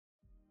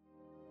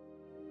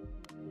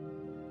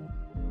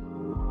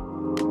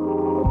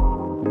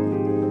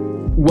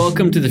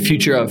Welcome to The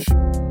Future Of,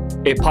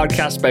 a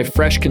podcast by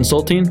Fresh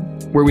Consulting,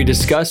 where we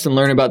discuss and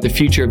learn about the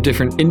future of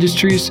different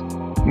industries,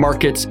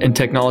 markets, and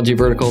technology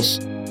verticals.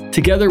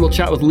 Together, we'll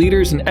chat with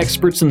leaders and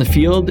experts in the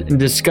field and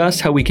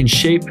discuss how we can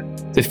shape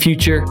the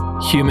future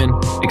human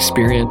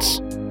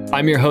experience.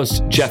 I'm your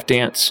host, Jeff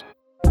Dance.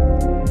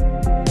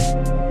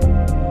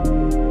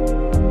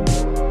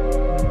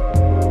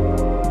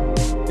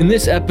 In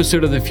this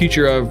episode of The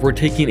Future Of, we're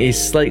taking a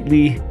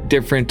slightly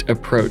different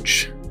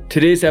approach.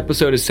 Today's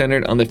episode is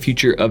centered on the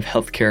future of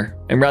healthcare.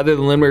 And rather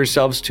than limit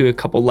ourselves to a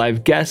couple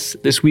live guests,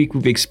 this week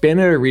we've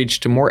expanded our reach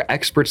to more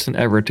experts than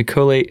ever to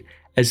collate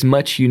as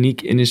much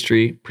unique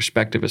industry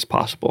perspective as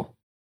possible.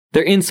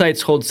 Their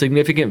insights hold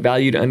significant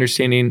value to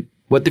understanding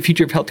what the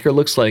future of healthcare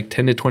looks like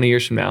 10 to 20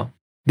 years from now,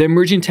 the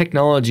emerging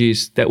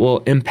technologies that will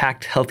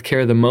impact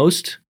healthcare the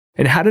most,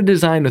 and how to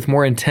design with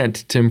more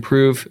intent to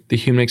improve the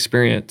human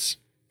experience,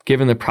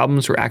 given the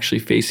problems we're actually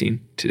facing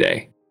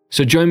today.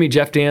 So join me,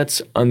 Jeff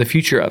Dance, on The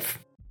Future Of,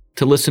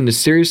 to listen to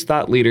serious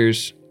thought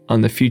leaders on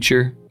the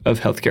future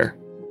of healthcare.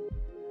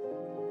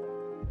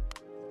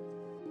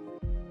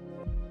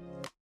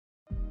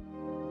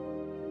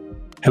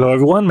 Hello,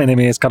 everyone. My name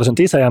is Carlos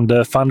Santis. I am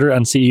the founder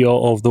and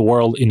CEO of the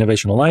World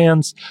Innovation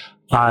Alliance.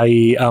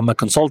 I am a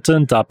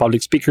consultant, a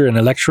public speaker, and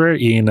a lecturer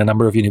in a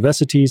number of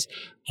universities.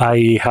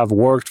 I have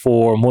worked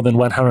for more than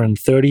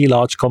 130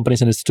 large companies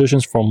and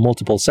institutions from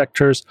multiple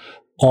sectors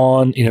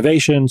on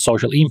innovation,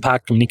 social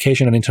impact,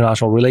 communication, and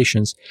international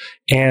relations.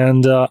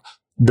 And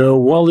the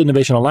World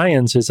Innovation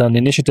Alliance is an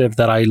initiative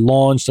that I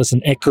launched as an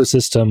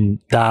ecosystem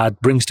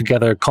that brings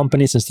together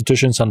companies,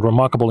 institutions, and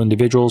remarkable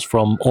individuals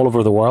from all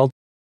over the world.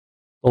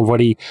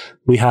 Already,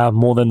 we have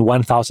more than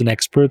 1,000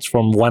 experts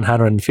from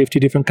 150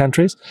 different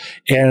countries,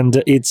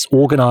 and it's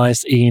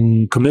organized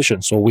in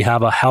commissions. So we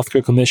have a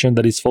healthcare commission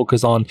that is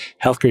focused on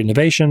healthcare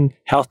innovation,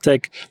 health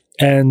tech,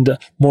 and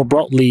more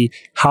broadly,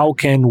 how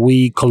can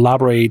we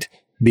collaborate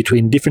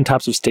between different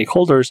types of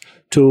stakeholders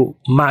to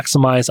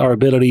maximize our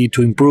ability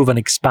to improve and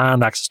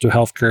expand access to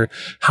healthcare?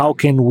 How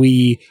can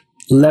we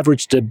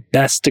leverage the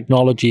best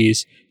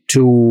technologies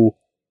to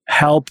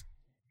help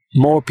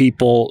more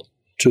people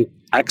to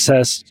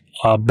access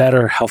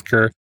better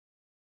healthcare?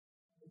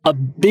 A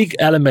big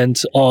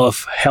element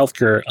of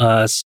healthcare,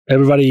 as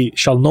everybody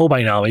shall know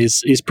by now,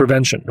 is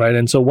prevention, right?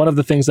 And so one of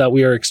the things that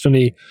we are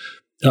extremely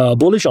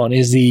bullish on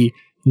is the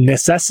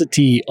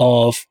necessity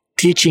of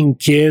teaching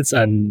kids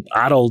and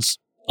adults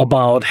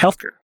about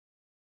healthcare.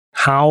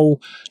 How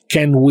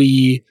can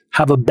we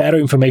have a better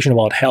information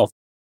about health?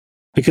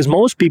 Because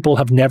most people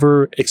have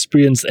never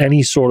experienced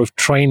any sort of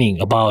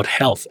training about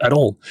health at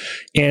all.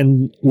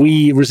 And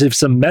we receive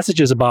some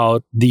messages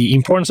about the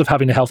importance of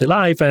having a healthy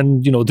life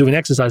and, doing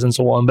exercise and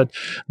so on, but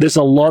there's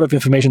a lot of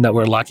information that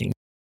we're lacking.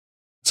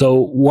 So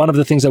one of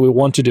the things that we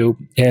want to do,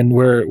 and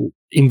we're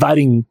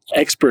inviting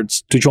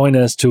experts to join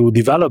us to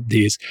develop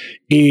this,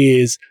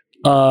 is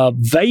a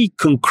very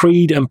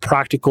concrete and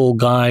practical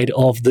guide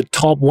of the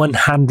top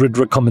 100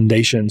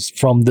 recommendations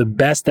from the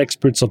best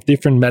experts of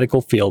different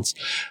medical fields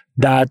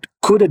that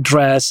could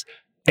address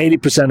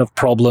 80% of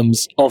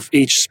problems of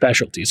each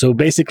specialty. So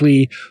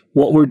basically,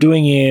 what we're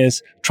doing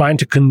is trying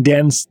to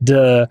condense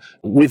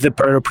with the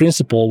Pareto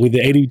principle, with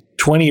the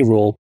 80-20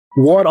 rule,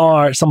 what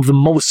are some of the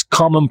most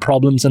common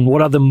problems and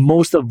what are the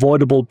most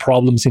avoidable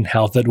problems in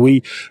health that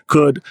we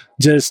could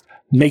just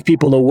make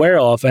people aware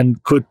of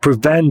and could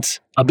prevent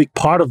a big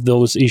part of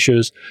those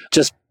issues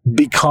just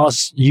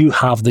because you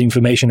have the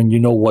information and you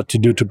know what to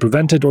do to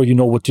prevent it, or you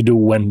know what to do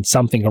when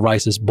something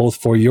arises, both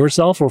for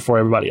yourself or for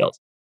everybody else.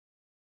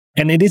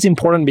 And it is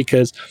important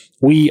because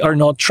we are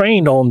not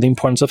trained on the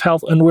importance of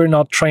health, and we're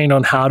not trained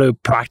on how to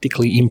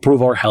practically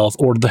improve our health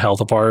or the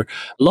health of our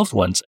loved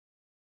ones.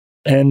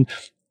 And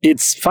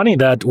it's funny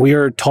that we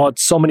are taught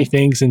so many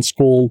things in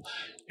school,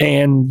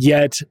 and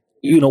yet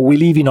we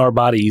live in our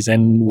bodies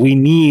and we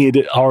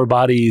need our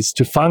bodies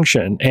to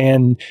function.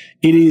 And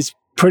it is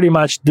pretty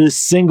much the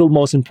single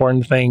most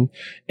important thing.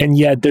 And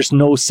yet there's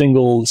no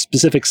single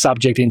specific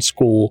subject in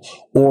school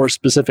or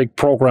specific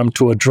program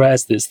to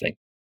address this thing.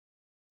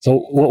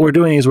 So what we're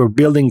doing is we're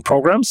building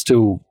programs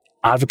to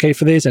advocate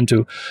for this and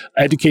to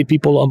educate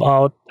people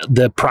about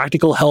the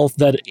practical health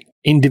that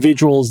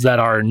individuals that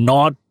are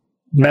not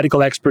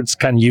medical experts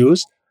can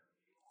use,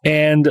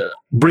 and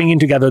bringing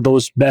together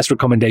those best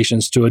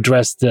recommendations to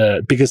address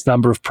the biggest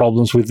number of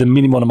problems with the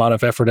minimum amount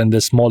of effort and the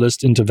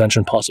smallest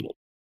intervention possible.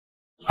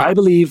 I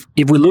believe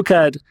if we look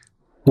at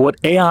what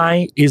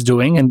AI is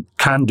doing and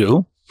can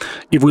do,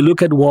 if we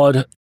look at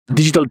what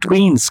digital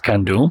twins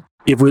can do,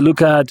 if we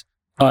look at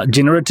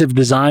generative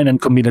design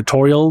and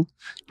combinatorial,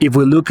 if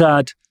we look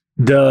at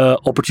the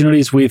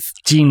opportunities with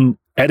gene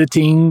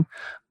editing,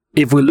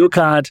 if we look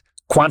at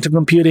quantum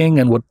computing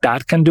and what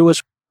that can do,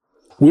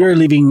 we're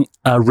living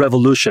a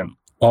revolution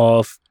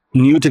of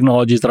new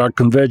technologies that are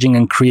converging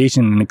and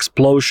creating an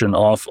explosion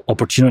of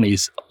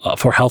opportunities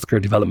for healthcare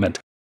development.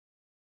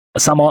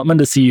 Sam Altman,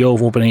 the CEO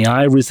of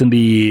OpenAI,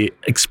 recently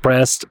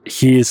expressed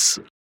his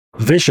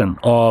vision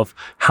of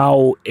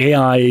how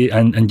AI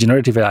and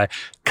generative AI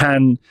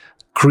can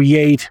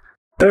create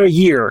per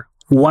year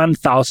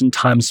 1,000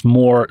 times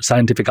more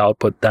scientific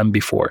output than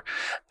before.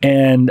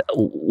 And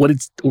what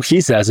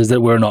he says is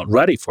that we're not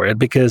ready for it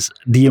because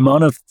the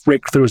amount of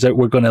breakthroughs that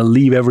we're going to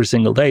leave every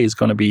single day is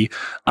going to be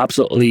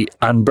absolutely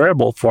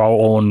unbearable for our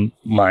own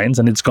minds.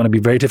 And it's going to be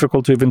very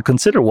difficult to even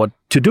consider what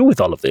to do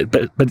with all of it.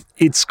 But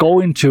it's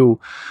going to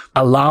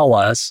allow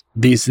us,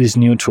 these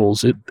new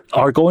tools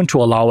are going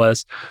to allow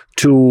us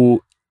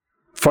to,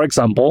 for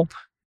example,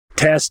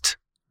 test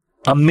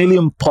 1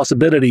 million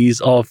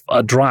possibilities of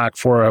a drug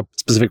for a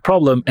specific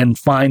problem and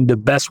find the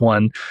best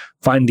one,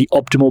 find the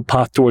optimal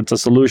path towards a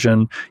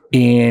solution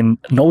in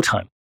no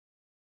time.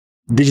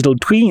 Digital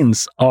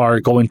twins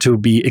are going to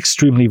be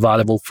extremely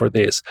valuable for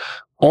this.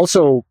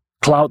 Also,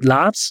 cloud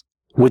labs,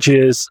 which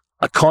is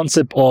a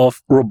concept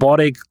of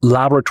robotic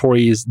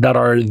laboratories that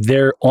are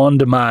there on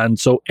demand,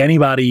 so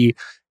anybody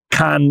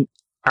can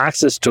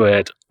access to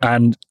it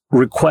and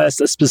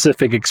request a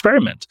specific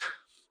experiment.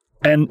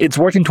 And it's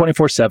working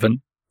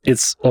 24/7.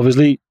 It's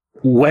obviously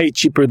way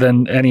cheaper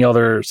than any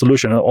other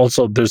solution.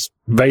 Also, there's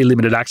very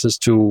limited access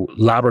to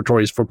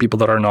laboratories for people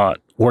that are not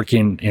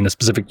working in a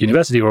specific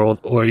university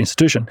or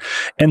institution.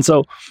 And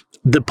so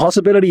the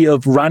possibility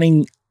of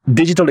running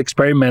digital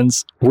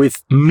experiments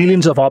with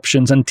millions of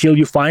options until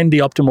you find the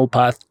optimal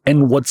path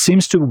and what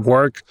seems to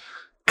work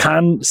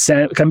can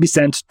be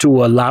sent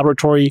to a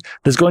laboratory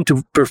that's going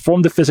to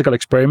perform the physical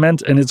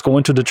experiment, and it's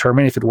going to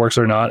determine if it works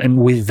or not. And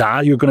with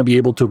that, you're going to be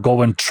able to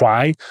go and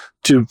try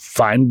to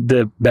find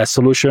the best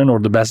solution or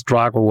the best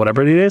drug or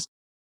whatever it is.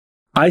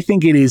 I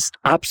think it is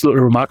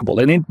absolutely remarkable,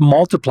 and it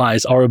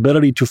multiplies our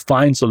ability to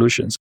find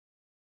solutions.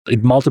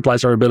 It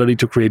multiplies our ability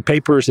to create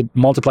papers. It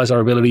multiplies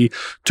our ability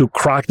to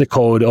crack the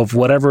code of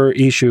whatever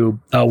issue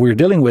we're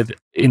dealing with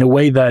in a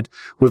way that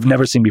we've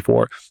never seen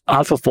before.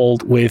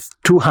 AlphaFold with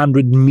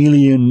 200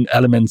 million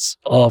elements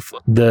of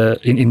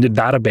in the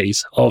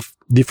database of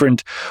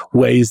different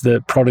ways the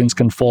proteins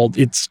can fold.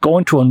 It's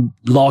going to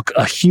unlock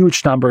a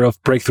huge number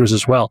of breakthroughs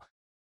as well.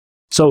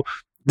 So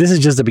this is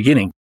just the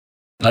beginning.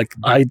 Like,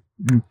 I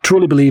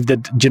truly believe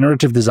that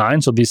generative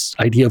design, so this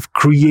idea of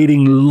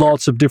creating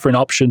lots of different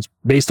options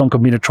based on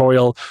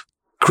combinatorial,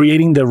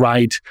 creating the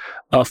right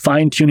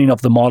fine-tuning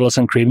of the models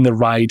and creating the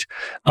right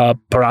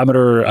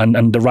parameter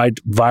and the right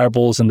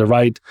variables and the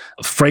right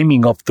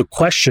framing of the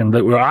question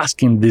that we're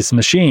asking this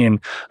machine,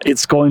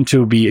 it's going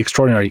to be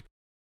extraordinary.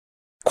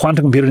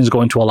 Quantum computing is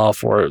going to allow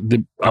for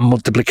a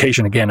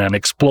multiplication, again, an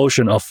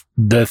explosion of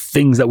the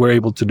things that we're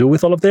able to do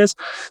with all of this.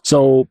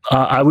 So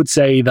I would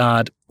say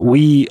that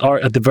we are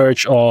at the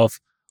verge of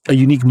a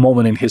unique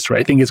moment in history.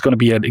 I think it's going to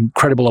be an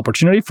incredible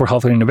opportunity for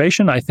health and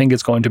innovation. I think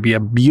it's going to be a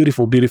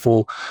beautiful,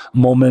 beautiful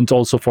moment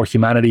also for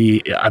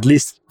humanity, at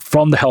least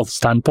from the health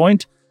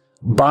standpoint.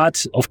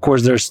 But of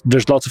course,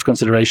 there's lots of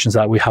considerations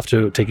that we have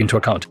to take into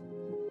account.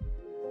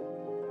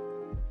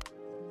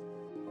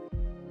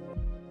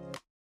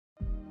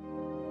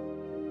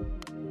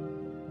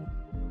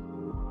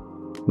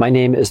 My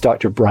name is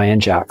Dr. Brian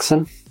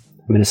Jackson.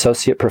 I'm an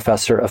associate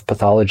professor of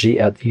pathology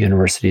at the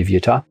University of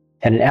Utah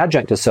and an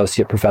adjunct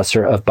associate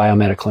professor of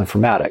biomedical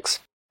informatics.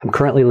 I'm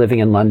currently living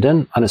in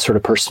London on a sort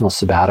of personal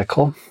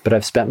sabbatical, but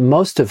I've spent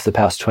most of the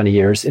past 20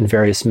 years in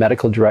various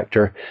medical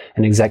director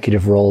and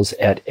executive roles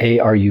at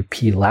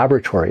ARUP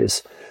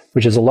Laboratories,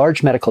 which is a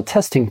large medical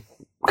testing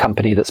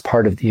company that's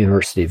part of the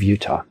University of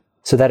Utah.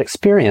 So that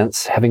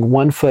experience, having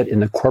one foot in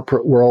the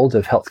corporate world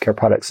of healthcare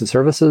products and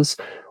services,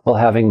 while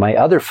having my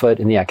other foot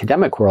in the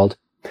academic world,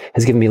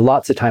 has given me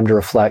lots of time to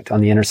reflect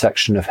on the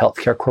intersection of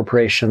healthcare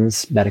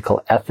corporations,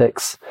 medical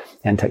ethics,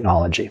 and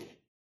technology.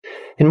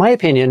 In my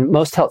opinion,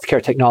 most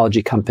healthcare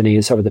technology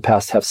companies over the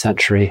past half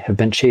century have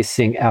been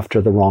chasing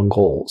after the wrong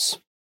goals.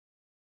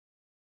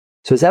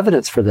 So as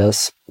evidence for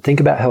this, think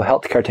about how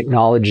healthcare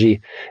technology,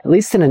 at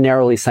least in a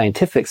narrowly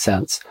scientific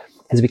sense,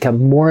 has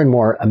become more and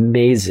more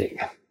amazing,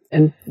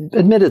 and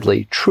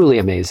admittedly, truly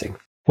amazing.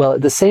 Well,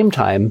 at the same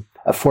time,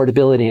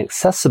 affordability and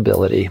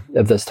accessibility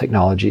of those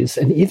technologies,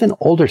 and even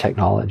older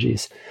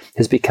technologies,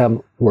 has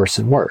become worse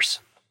and worse.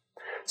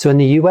 So in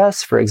the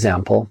US, for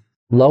example,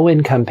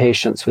 low-income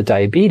patients with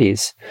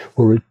diabetes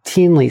will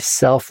routinely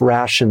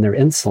self-ration their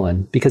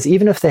insulin because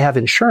even if they have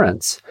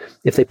insurance,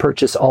 if they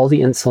purchase all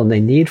the insulin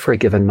they need for a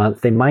given month,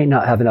 they might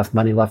not have enough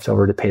money left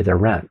over to pay their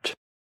rent.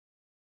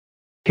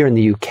 Here in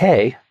the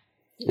UK,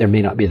 there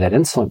may not be that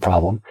insulin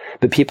problem,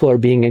 but people are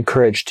being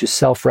encouraged to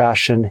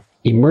self-ration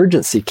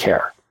emergency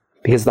care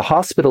because the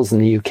hospitals in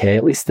the UK,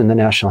 at least in the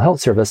National Health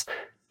Service,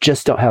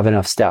 just don't have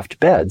enough staffed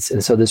beds.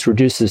 And so this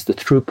reduces the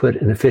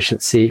throughput and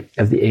efficiency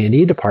of the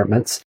A&E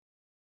departments.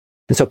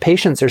 And so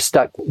patients are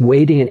stuck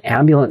waiting in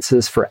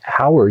ambulances for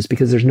hours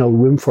because there's no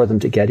room for them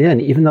to get in,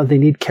 even though they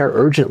need care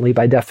urgently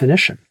by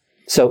definition.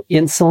 So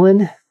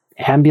insulin,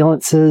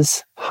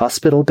 ambulances,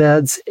 hospital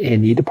beds,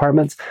 A&E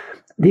departments,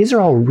 these are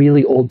all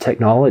really old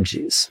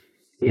technologies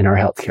in our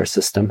healthcare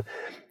system.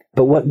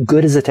 But what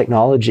good is a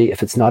technology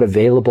if it's not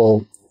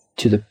available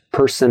to the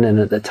person and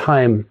at the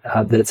time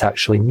that it's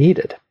actually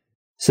needed?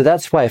 So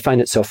that's why I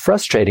find it so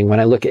frustrating when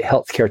I look at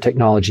healthcare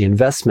technology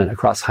investment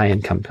across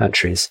high-income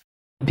countries.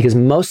 because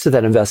most of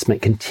that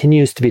investment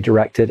continues to be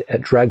directed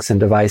at drugs and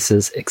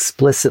devices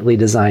explicitly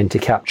designed to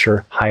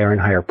capture higher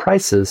and higher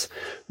prices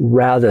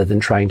rather than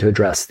trying to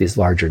address these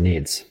larger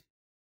needs.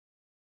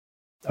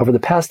 Over the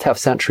past half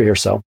century or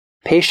so,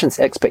 patients'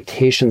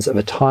 expectations of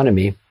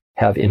autonomy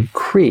have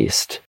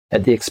increased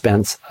at the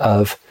expense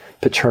of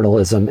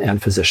paternalism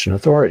and physician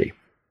authority.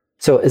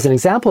 So as an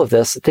example of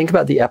this, think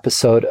about the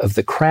episode of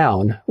The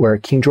Crown where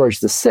King George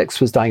VI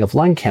was dying of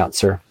lung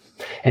cancer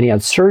and he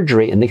had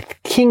surgery, and the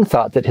king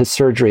thought that his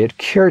surgery had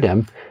cured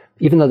him,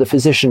 even though the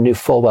physician knew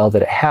full well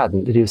that it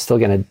hadn't, that he was still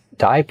going to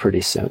die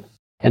pretty soon.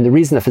 And the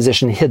reason the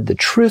physician hid the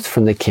truth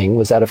from the king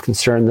was out of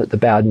concern that the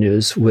bad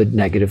news would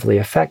negatively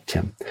affect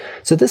him.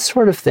 So this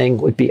sort of thing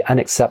would be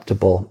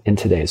unacceptable in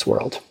today's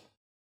world.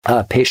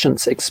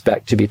 Patients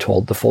expect to be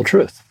told the full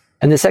truth.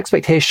 And this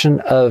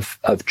expectation of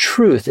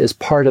truth is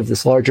part of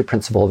this larger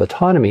principle of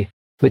autonomy,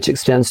 which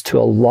extends to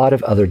a lot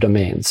of other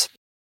domains.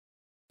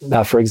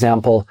 For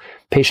example,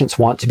 patients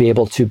want to be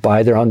able to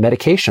buy their own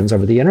medications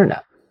over the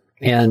internet.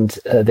 And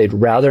they'd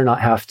rather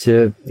not have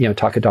to,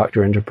 talk a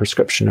doctor into a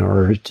prescription in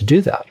order to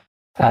do that.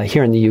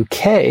 Here in the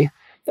UK,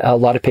 a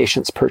lot of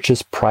patients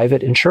purchase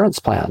private insurance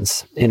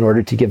plans in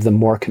order to give them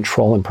more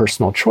control and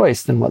personal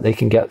choice than what they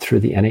can get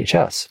through the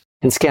NHS.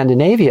 In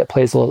Scandinavia, it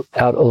plays out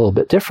a little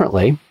bit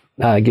differently,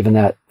 given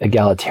that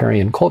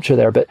egalitarian culture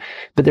there. But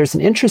there's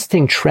an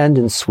interesting trend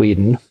in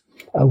Sweden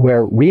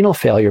where renal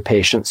failure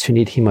patients who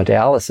need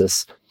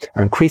hemodialysis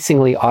are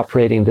increasingly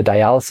operating the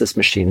dialysis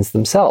machines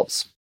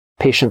themselves.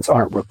 Patients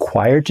aren't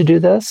required to do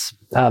this.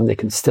 They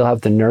can still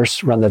have the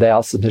nurse run the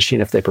dialysis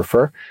machine if they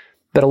prefer.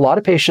 But a lot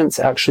of patients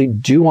actually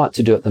do want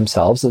to do it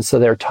themselves. And so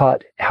they're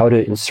taught how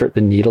to insert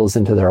the needles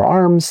into their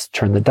arms,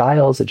 turn the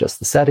dials, adjust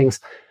the settings,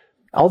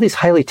 all these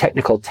highly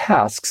technical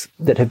tasks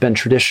that have been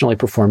traditionally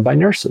performed by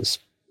nurses.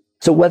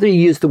 So whether you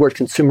use the word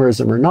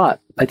consumerism or not,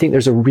 I think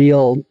there's a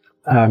real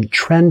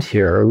trend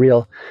here, a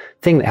real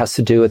thing that has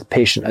to do with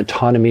patient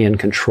autonomy and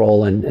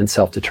control and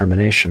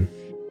self-determination.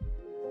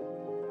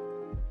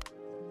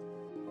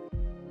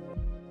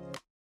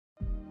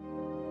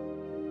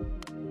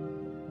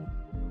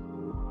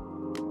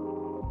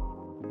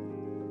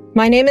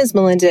 My name is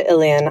Melinda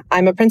Ilian.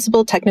 I'm a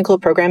principal technical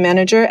program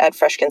manager at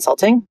Fresh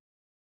Consulting.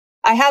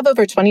 I have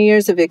over 20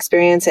 years of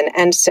experience in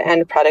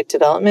end-to-end product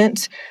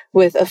development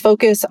with a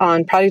focus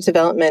on product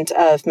development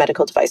of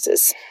medical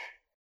devices.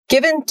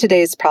 Given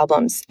today's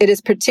problems, it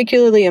is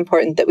particularly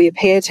important that we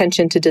pay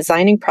attention to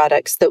designing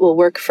products that will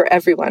work for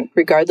everyone,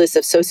 regardless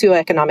of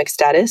socioeconomic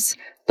status,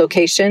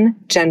 location,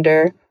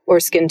 gender, or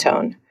skin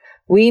tone.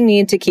 We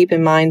need to keep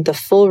in mind the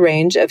full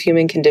range of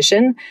human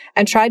condition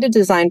and try to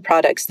design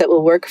products that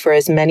will work for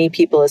as many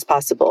people as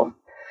possible.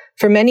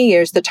 For many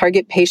years, the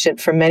target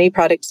patient for many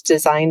product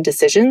design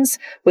decisions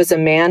was a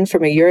man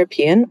from a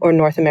European or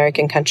North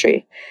American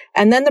country.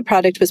 And then the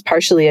product was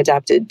partially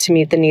adapted to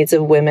meet the needs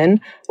of women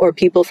or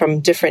people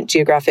from different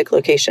geographic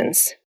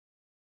locations.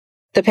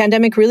 The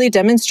pandemic really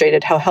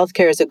demonstrated how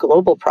healthcare is a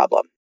global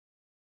problem.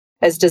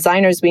 As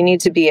designers, we need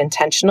to be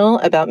intentional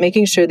about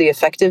making sure the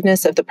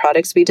effectiveness of the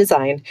products we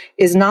design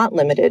is not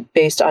limited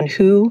based on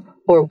who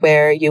or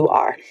where you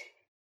are.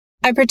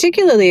 I'm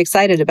particularly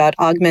excited about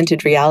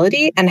augmented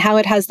reality and how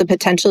it has the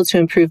potential to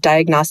improve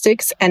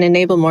diagnostics and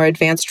enable more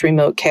advanced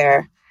remote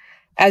care.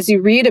 As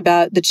you read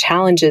about the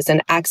challenges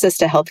in access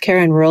to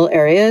healthcare in rural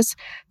areas,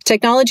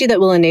 technology that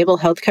will enable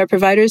healthcare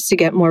providers to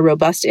get more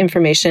robust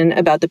information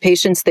about the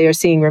patients they are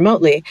seeing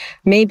remotely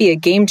may be a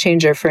game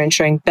changer for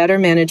ensuring better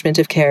management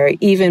of care,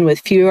 even with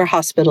fewer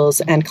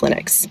hospitals and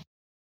clinics.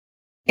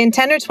 In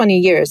 10 or 20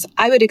 years,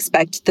 I would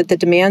expect that the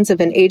demands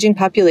of an aging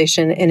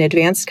population in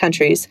advanced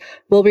countries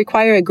will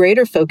require a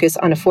greater focus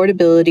on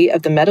affordability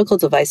of the medical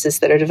devices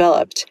that are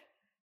developed.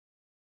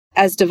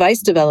 As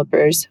device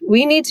developers,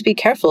 we need to be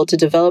careful to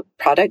develop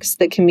products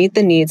that can meet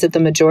the needs of the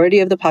majority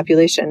of the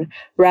population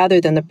rather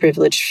than the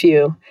privileged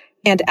few,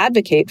 and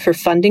advocate for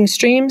funding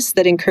streams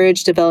that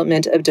encourage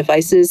development of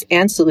devices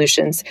and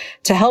solutions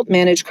to help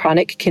manage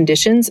chronic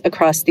conditions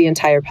across the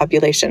entire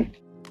population.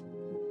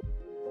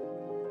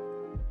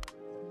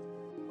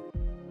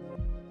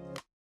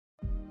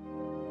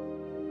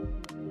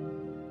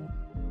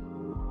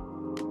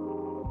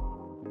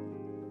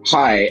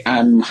 Hi,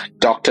 I'm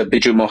Dr.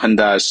 Biju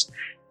Mohandas.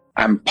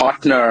 I'm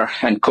partner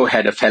and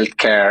co-head of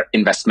healthcare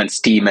investments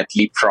team at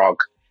Leapfrog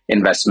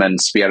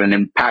Investments. We are an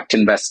impact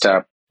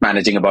investor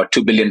managing about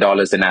 $2 billion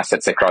in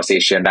assets across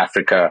Asia and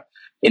Africa,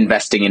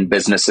 investing in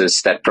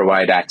businesses that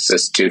provide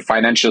access to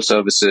financial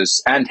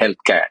services and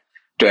healthcare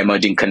to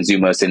emerging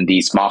consumers in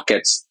these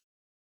markets.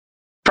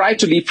 Prior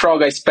to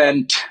Leapfrog, I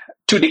spent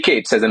 2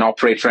 decades as an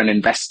operator and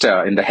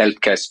investor in the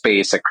healthcare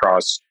space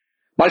across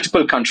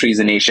multiple countries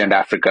in Asia and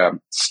Africa,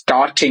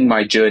 starting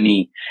my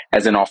journey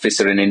as an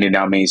officer in Indian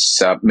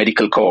Army's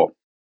Medical Corps.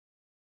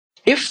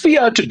 If we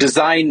are to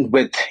design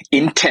with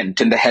intent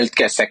in the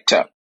healthcare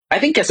sector, I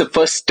think as a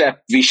first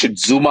step, we should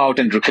zoom out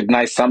and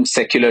recognize some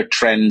secular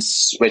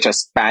trends which are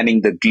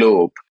spanning the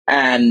globe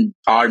and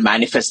are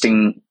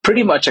manifesting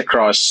pretty much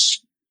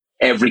across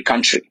every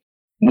country.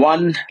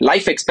 One,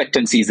 life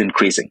expectancy is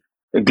increasing.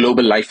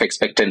 global life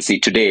expectancy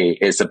today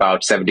is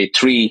about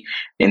 73.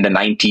 In the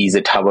 90s,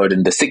 it hovered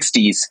in the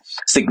 60s,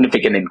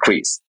 significant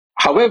increase.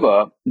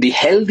 However, the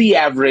healthy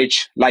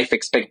average life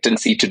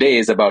expectancy today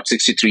is about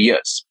 63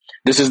 years.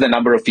 This is the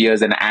number of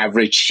years an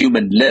average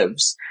human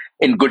lives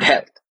in good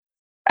health.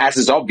 As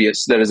is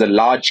obvious, there is a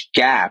large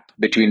gap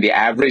between the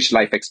average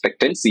life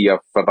expectancy of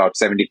about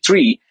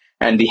 73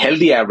 and the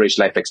healthy average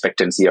life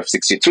expectancy of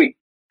 63.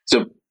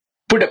 So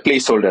put a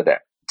placeholder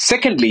there.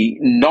 Secondly,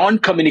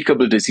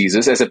 non-communicable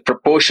diseases as a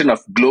proportion of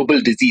global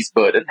disease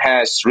burden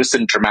has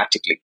risen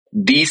dramatically.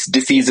 These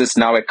diseases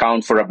now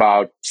account for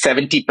about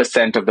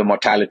 70% of the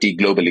mortality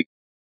globally.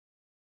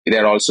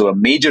 They're also a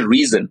major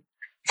reason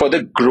for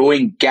the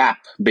growing gap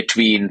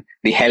between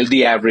the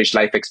healthy average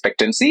life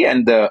expectancy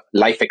and the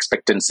life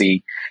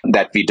expectancy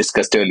that we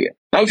discussed earlier.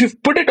 Now, if you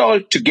put it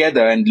all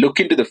together and look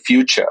into the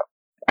future,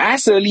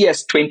 as early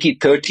as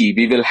 2030,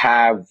 we will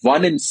have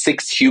 1 in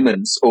 6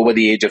 humans over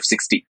the age of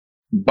 60.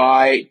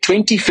 By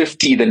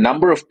 2050, the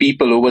number of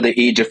people over the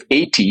age of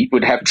 80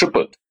 would have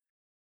tripled.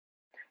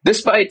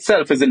 This by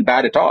itself isn't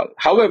bad at all.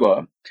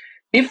 However,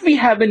 if we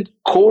haven't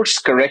course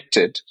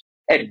corrected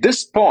at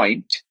this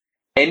point,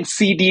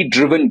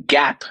 NCD-driven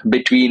gap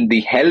between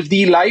the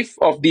healthy life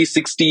of these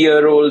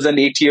 60-year-olds and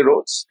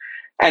 80-year-olds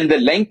and the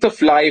length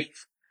of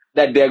life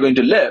that they're going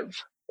to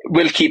live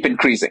will keep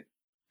increasing.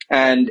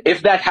 And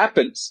if that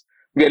happens,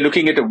 we are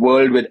looking at a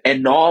world with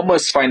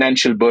enormous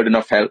financial burden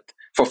of health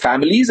for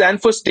families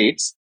and for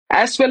states,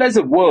 as well as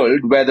a world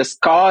where the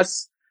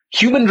scarce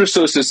human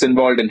resources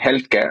involved in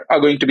healthcare are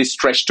going to be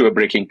stretched to a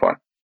breaking point.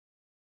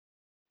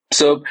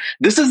 So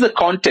this is the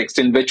context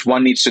in which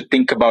one needs to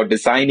think about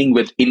designing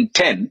with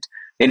intent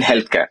in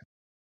healthcare.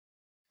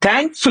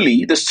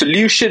 Thankfully, the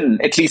solution,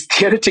 at least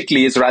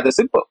theoretically, is rather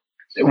simple.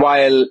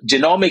 While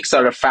genomics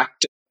are a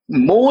factor,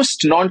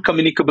 most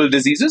non-communicable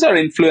diseases are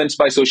influenced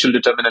by social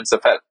determinants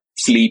of health,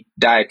 sleep,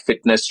 diet,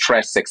 fitness,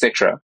 stress,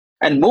 etc.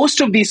 And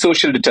most of these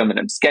social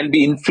determinants can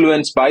be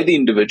influenced by the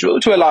individual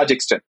to a large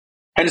extent.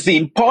 Hence, the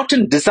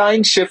important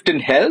design shift in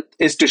health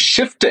is to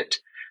shift it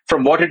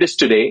from what it is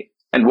today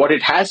and what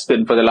it has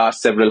been for the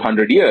last several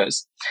hundred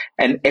years,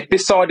 an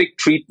episodic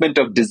treatment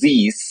of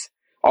disease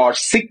or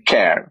sick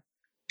care,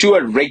 to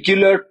a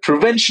regular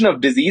prevention of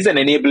disease and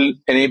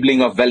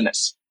enabling of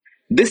wellness.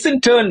 This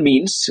in turn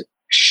means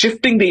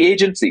shifting the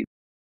agency.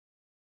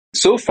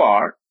 So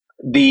far,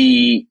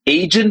 the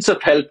agents of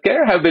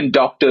healthcare have been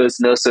doctors,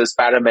 nurses,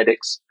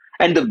 paramedics,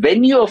 and the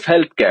venue of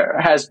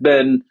healthcare has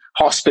been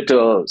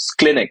hospitals,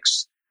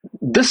 clinics.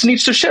 This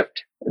needs to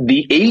shift.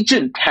 The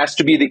agent has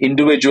to be the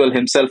individual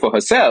himself or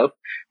herself,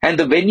 and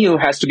the venue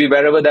has to be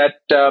wherever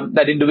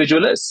that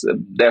individual is,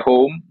 their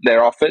home,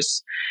 their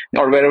office,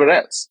 or wherever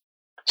else.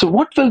 So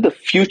what will the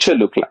future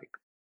look like?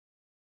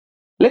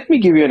 Let me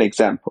give you an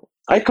example.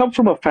 I come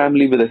from a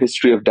family with a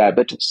history of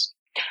diabetes.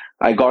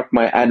 I got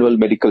my annual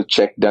medical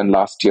check done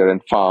last year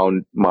and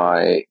found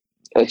my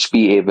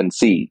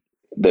HbA1c,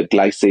 the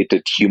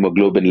glycated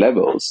hemoglobin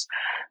levels,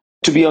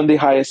 to be on the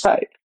higher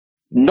side.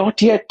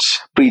 Not yet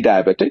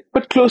pre-diabetic,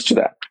 but close to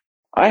that.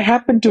 I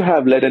happen to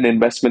have led an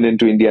investment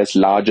into India's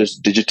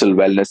largest digital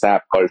wellness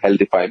app called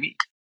Healthify Me.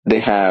 They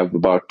have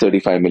about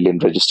 35 million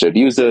registered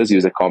users,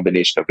 use a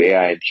combination of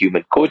AI and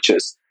human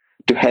coaches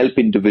to help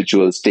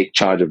individuals take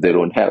charge of their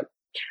own health.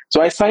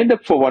 So I signed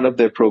up for one of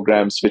their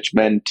programs, which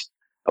meant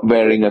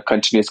wearing a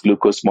continuous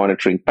glucose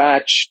monitoring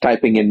patch,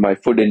 typing in my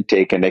food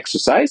intake and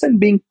exercise, and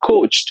being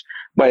coached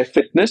by a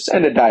fitness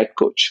and a diet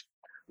coach.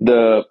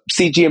 The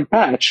CGM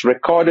patch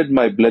recorded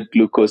my blood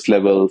glucose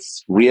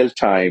levels real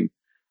time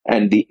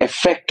and the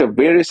effect of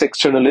various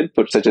external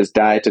inputs such as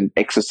diet and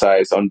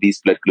exercise on these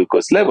blood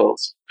glucose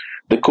levels.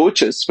 The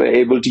coaches were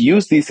able to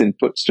use these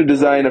inputs to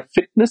design a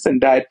fitness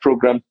and diet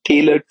program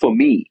tailored for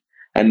me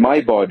and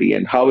my body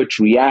and how it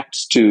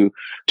reacts to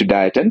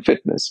diet and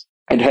fitness,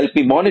 and help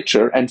me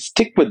monitor and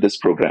stick with this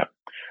program.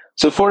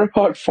 So for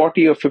about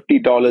 $40 or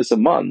 $50 a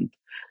month,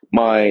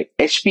 my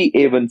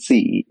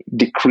HbA1c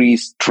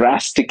decreased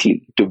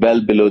drastically to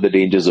well below the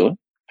danger zone,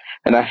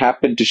 and I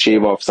happened to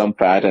shave off some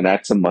fat and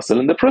add some muscle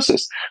in the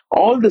process.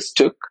 All this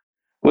took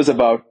was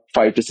about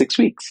 5 to 6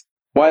 weeks.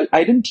 While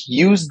I didn't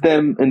use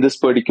them in this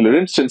particular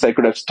instance, I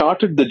could have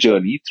started the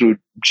journey through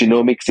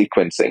genomic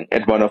sequencing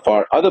at one of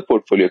our other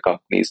portfolio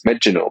companies,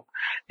 MedGenome,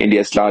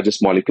 India's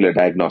largest molecular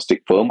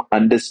diagnostic firm,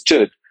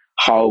 understood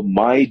how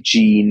my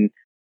gene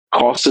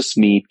causes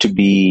me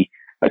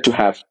to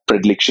have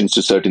predilections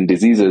to certain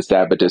diseases,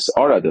 diabetes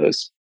or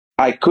others.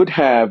 I could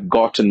have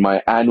gotten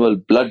my annual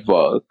blood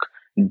work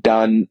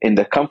done in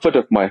the comfort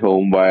of my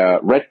home via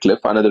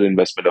Redcliffe, another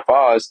investment of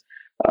ours,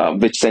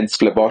 which sends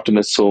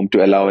phlebotomists home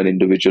to allow an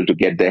individual to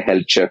get their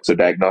health checks or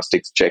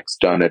diagnostics checks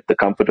done at the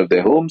comfort of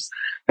their homes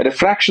at a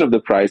fraction of the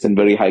price and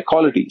very high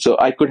quality. So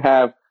I could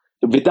have,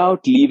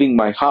 without leaving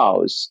my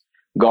house,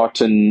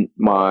 gotten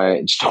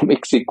my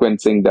genomic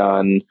sequencing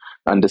done,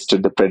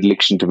 understood the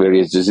predilection to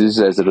various diseases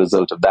as a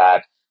result of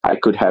that. I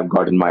could have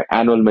gotten my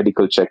annual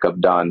medical checkup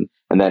done,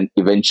 and then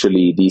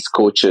eventually these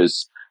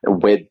coaches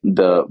with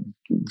the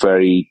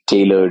very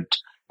tailored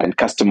and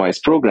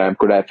customized program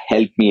could have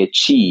helped me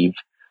achieve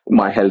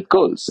my health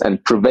goals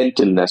and prevent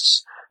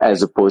illness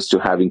as opposed to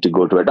having to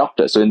go to a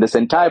doctor. So in this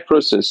entire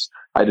process,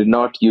 I did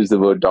not use the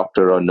word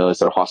doctor or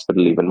nurse or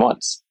hospital even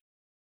once.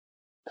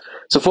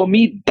 So for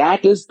me,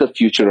 that is the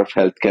future of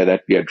healthcare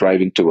that we are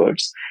driving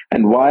towards.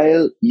 And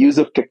while use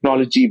of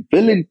technology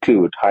will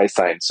include high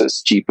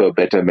sciences, cheaper,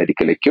 better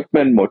medical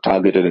equipment, more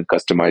targeted and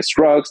customized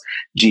drugs,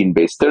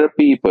 gene-based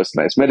therapy,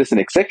 personalized medicine,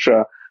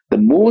 etc., the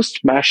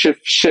most massive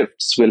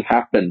shifts will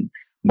happen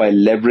by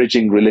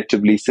leveraging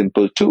relatively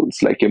simple tools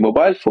like a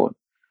mobile phone,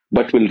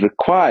 but will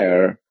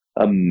require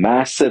a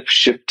massive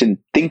shift in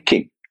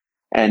thinking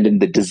and in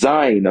the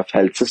design of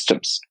health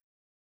systems.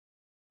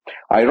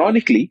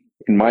 Ironically,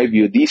 in my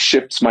view, these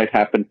shifts might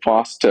happen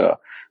faster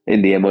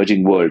in the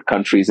emerging world,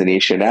 countries in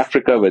Asia and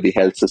Africa, where the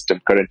health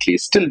system currently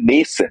is still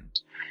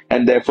nascent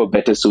and therefore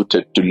better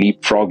suited to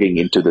leapfrogging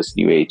into this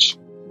new age.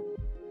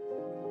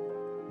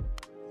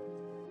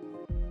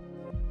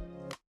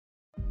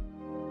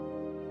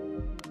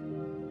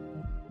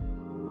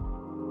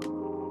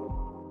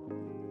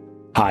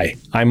 Hi,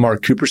 I'm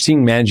Mark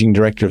Cooperstein, Managing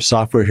Director of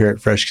Software here at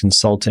Fresh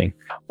Consulting.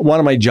 One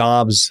of my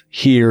jobs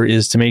here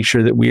is to make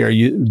sure that we are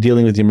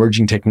dealing with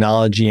emerging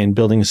technology and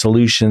building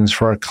solutions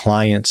for our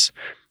clients.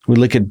 We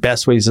look at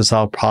best ways to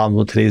solve problems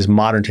with today's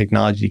modern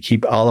technology to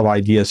keep all of our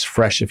ideas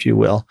fresh, if you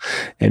will,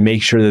 and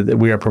make sure that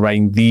we are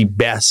providing the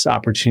best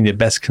opportunity, the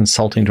best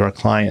consulting to our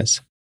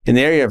clients. In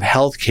the area of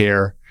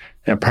healthcare,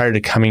 and prior to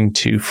coming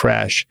to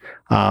Fresh,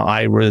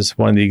 I was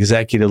one of the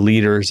executive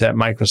leaders at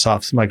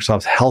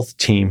Microsoft's health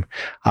team,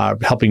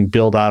 helping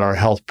build out our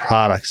health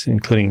products,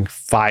 including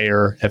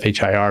FHIR,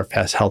 F-H-I-R,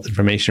 Fast Health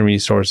Information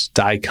Resource,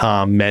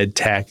 DICOM,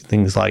 MedTech,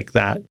 things like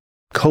that.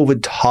 COVID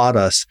taught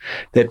us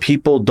that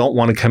people don't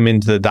want to come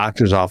into the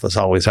doctor's office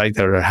always, right?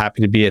 They're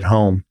happy to be at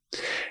home.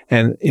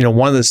 And,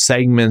 one of the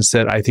segments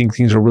that I think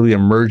things are really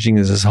emerging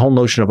is this whole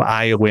notion of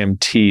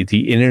IoMT,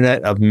 the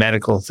Internet of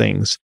Medical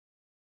Things.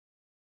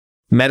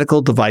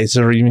 Medical devices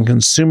or even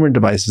consumer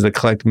devices that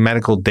collect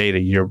medical data,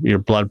 your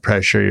blood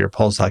pressure, your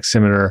pulse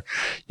oximeter,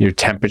 your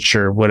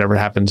temperature, whatever it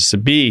happens to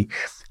be.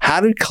 How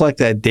do we collect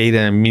that data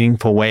in a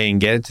meaningful way and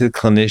get it to the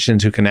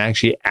clinicians who can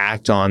actually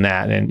act on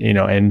that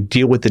and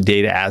deal with the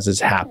data as it's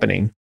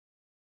happening?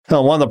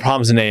 Now, one of the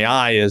problems in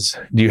AI is,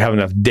 do you have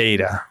enough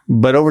data?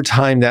 But over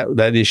time,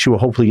 that issue will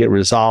hopefully get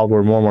resolved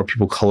where more and more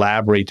people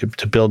collaborate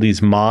to build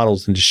these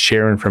models and to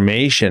share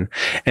information.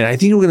 And I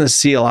think we're going to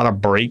see a lot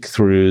of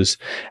breakthroughs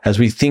as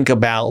we think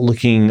about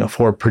looking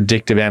for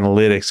predictive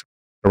analytics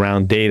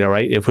around data,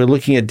 right? If we're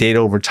looking at data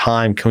over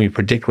time, can we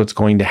predict what's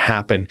going to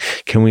happen?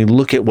 Can we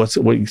look at what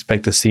we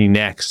expect to see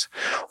next?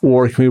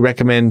 Or can we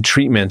recommend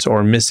treatments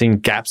or missing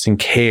gaps in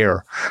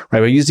care, right?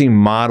 By using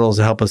models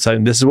to help us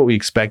out. This is what we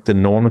expect the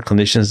norm of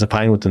clinicians to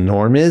find what the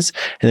norm is.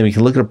 And then we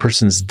can look at a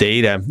person's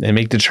data and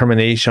make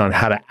determination on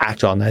how to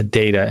act on that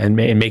data and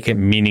make it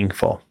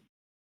meaningful.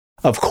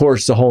 Of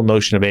course, the whole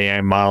notion of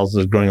AI models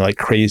is growing like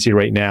crazy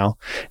right now.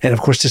 And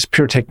of course, just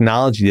pure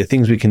technology, the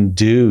things we can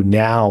do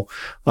now,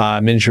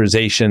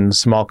 miniaturization,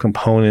 small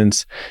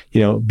components,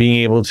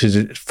 being able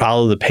to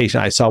follow the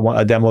patient. I saw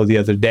a demo the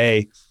other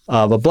day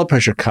of a blood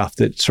pressure cuff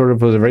that sort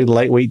of was a very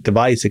lightweight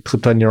device. It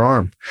clipped on your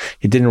arm.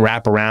 It didn't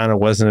wrap around. It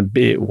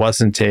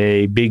wasn't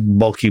a big,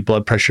 bulky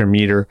blood pressure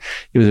meter.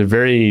 It was a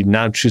very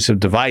non-obtrusive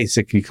device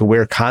that you could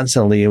wear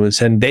constantly. It would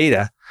send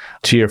data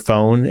to your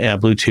phone,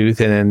 Bluetooth,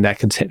 and then that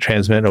can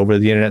transmit over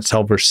the internet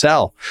cell per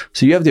cell.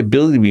 So you have the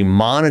ability to be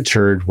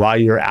monitored while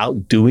you're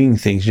out doing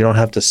things. You don't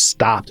have to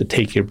stop to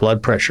take your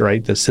blood pressure,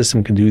 right? The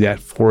system can do that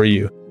for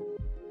you.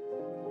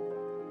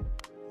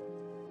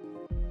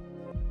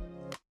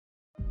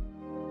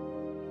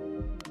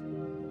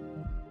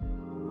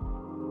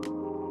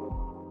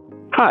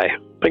 Hi,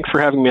 thanks for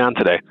having me on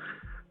today.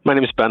 My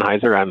name is Ben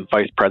Heiser. I'm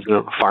Vice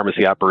President of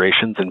Pharmacy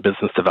Operations and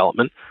Business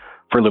Development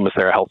for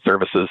Lumicera Health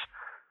Services.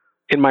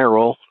 In my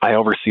role, I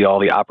oversee all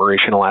the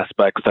operational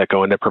aspects that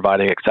go into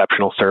providing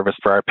exceptional service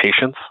for our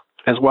patients,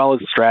 as well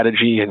as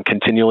strategy and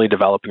continually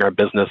developing our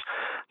business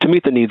to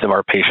meet the needs of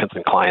our patients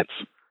and clients.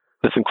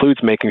 This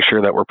includes making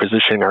sure that we're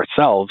positioning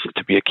ourselves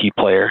to be a key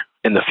player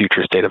in the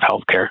future state of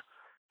healthcare.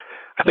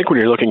 I think when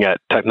you're looking at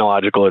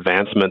technological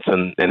advancements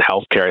in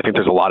healthcare, I think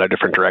there's a lot of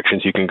different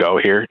directions you can go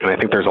here. And I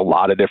think there's a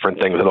lot of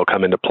different things that will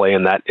come into play,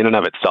 and that in and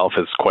of itself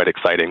is quite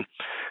exciting.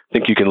 I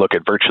think you can look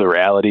at virtual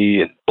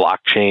reality and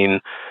blockchain,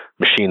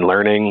 machine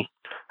learning.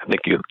 I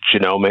think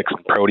genomics,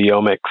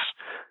 proteomics,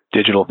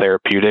 digital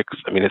therapeutics.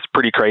 I mean, it's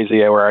pretty crazy.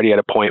 We're already at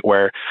a point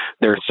where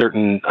there are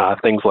certain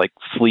things like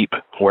sleep,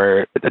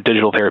 where a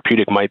digital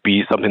therapeutic might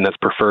be something that's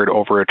preferred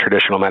over a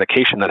traditional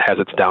medication that has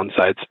its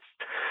downsides.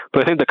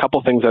 But I think the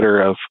couple things that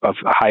are of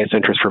highest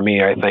interest for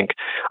me, I think,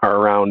 are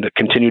around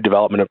continued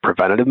development of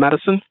preventative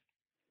medicine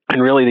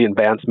and really the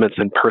advancements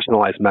in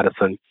personalized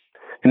medicine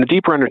and a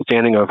deeper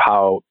understanding of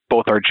how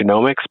both our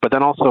genomics, but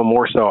then also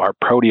more so our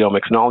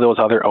proteomics and all those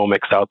other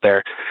omics out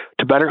there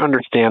to better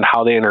understand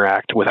how they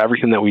interact with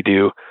everything that we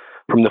do,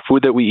 from the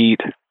food that we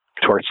eat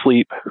to our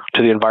sleep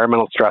to the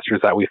environmental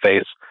stressors that we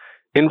face,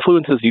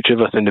 influences each of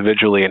us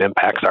individually and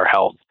impacts our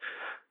health.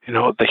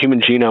 The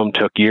human genome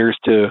took years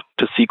to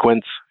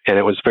sequence, and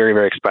it was very,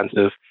 very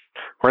expensive.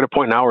 We're at a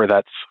point now where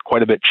that's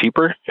quite a bit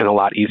cheaper and a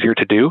lot easier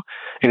to do.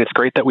 And it's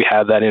great that we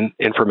have that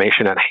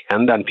information at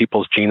hand on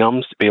people's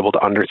genomes to be able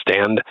to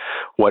understand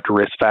what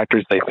risk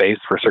factors they face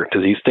for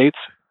certain disease states.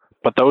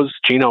 But those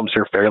genomes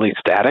are fairly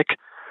static,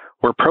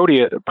 where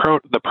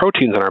the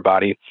proteins in our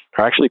body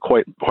are actually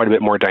quite a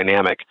bit more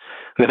dynamic.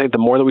 And I think the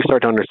more that we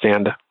start to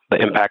understand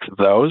the impacts of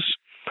those,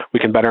 we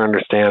can better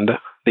understand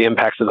the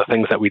impacts of the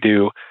things that we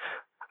do,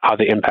 how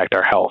they impact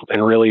our health,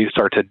 and really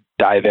start to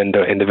dive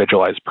into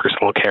individualized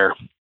personal care.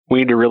 We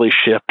need to really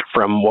shift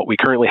from what we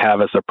currently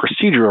have as a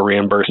procedural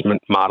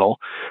reimbursement model,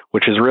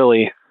 which is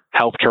really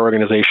healthcare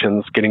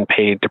organizations getting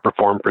paid to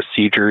perform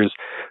procedures,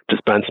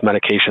 dispense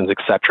medications,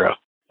 etc.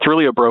 It's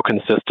really a broken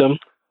system,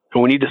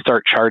 and we need to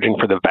start charging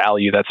for the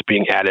value that's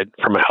being added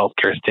from a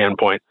healthcare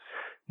standpoint,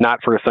 not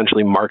for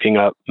essentially marking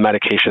up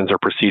medications or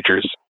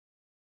procedures.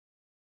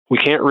 We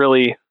can't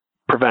really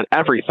prevent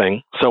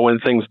everything, so when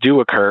things do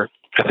occur,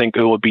 I think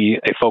it will be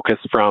a focus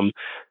from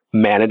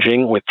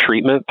managing with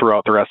treatment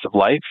throughout the rest of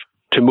life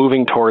to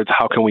moving towards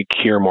how can we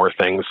cure more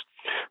things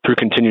through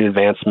continued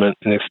advancement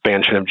and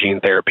expansion of gene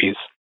therapies.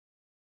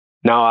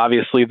 Now,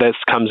 obviously, this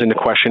comes into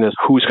question is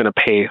who's going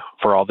to pay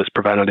for all this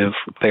preventative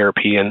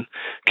therapy and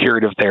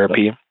curative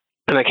therapy.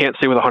 And I can't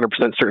say with 100%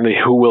 certainty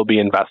who will be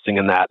investing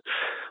in that.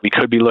 We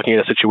could be looking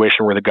at a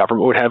situation where the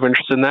government would have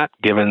interest in that,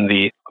 given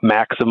the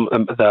massive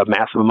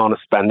amount of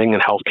spending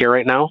in healthcare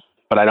right now.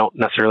 But I don't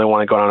necessarily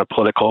want to go down a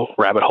political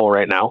rabbit hole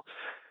right now.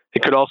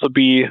 It could also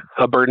be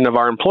a burden of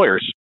our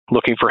employers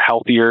looking for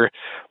healthier,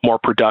 more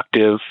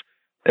productive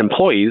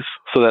employees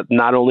so that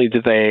not only do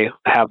they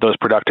have those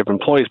productive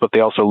employees, but they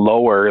also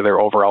lower their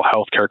overall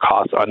healthcare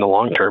costs on the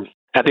long term.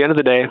 At the end of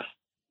the day,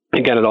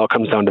 again, it all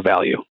comes down to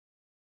value.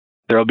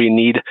 There will be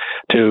need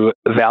to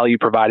value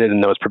provided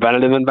in those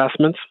preventative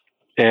investments,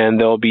 and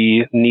there'll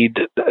be need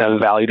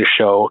value to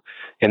show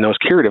in those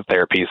curative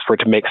therapies for it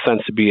to make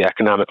sense to be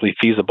economically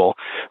feasible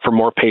for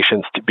more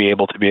patients to be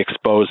able to be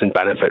exposed and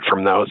benefit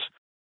from those.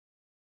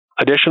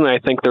 Additionally, I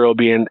think there will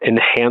be an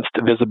enhanced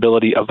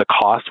visibility of the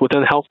cost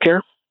within healthcare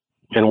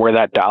and where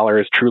that dollar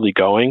is truly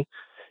going,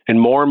 and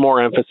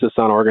more emphasis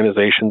on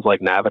organizations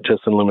like Navitus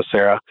and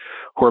Lumicera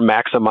who are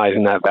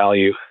maximizing that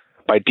value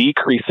by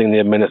decreasing the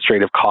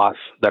administrative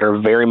costs that are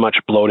very much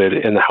bloated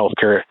in the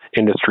healthcare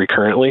industry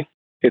currently.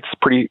 It's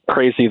pretty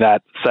crazy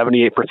that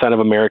 78% of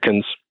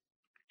Americans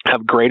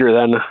have greater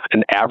than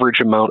an average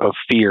amount of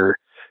fear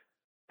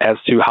as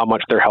to how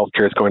much their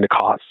healthcare is going to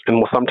cost, and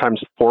will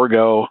sometimes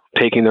forego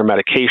taking their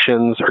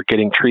medications or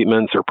getting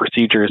treatments or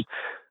procedures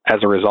as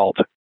a result.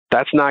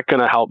 That's not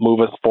going to help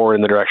move us forward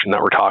in the direction that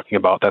we're talking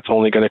about. That's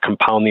only going to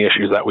compound the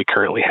issues that we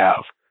currently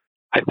have.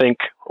 I think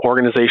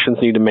organizations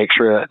need to make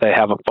sure that they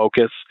have a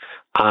focus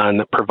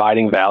on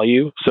providing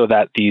value so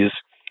that these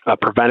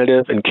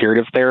preventative and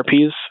curative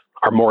therapies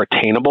are more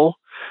attainable,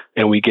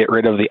 and we get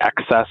rid of the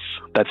excess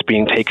that's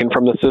being taken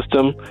from the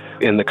system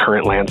in the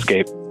current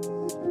landscape.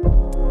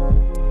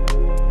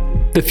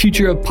 The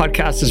Future of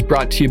Podcasts is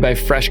brought to you by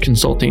Fresh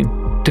Consulting.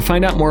 To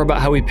find out more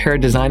about how we pair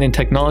design and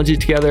technology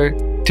together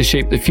to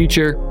shape the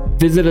future,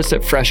 visit us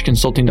at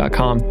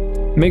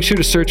freshconsulting.com. Make sure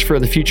to search for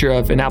The Future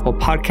of in Apple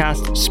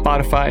Podcasts,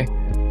 Spotify,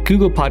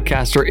 Google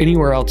Podcasts, or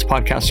anywhere else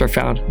podcasts are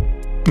found.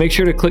 Make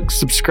sure to click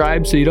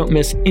subscribe so you don't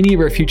miss any of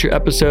our future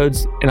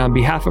episodes. And on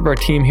behalf of our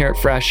team here at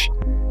Fresh,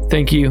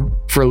 thank you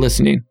for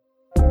listening.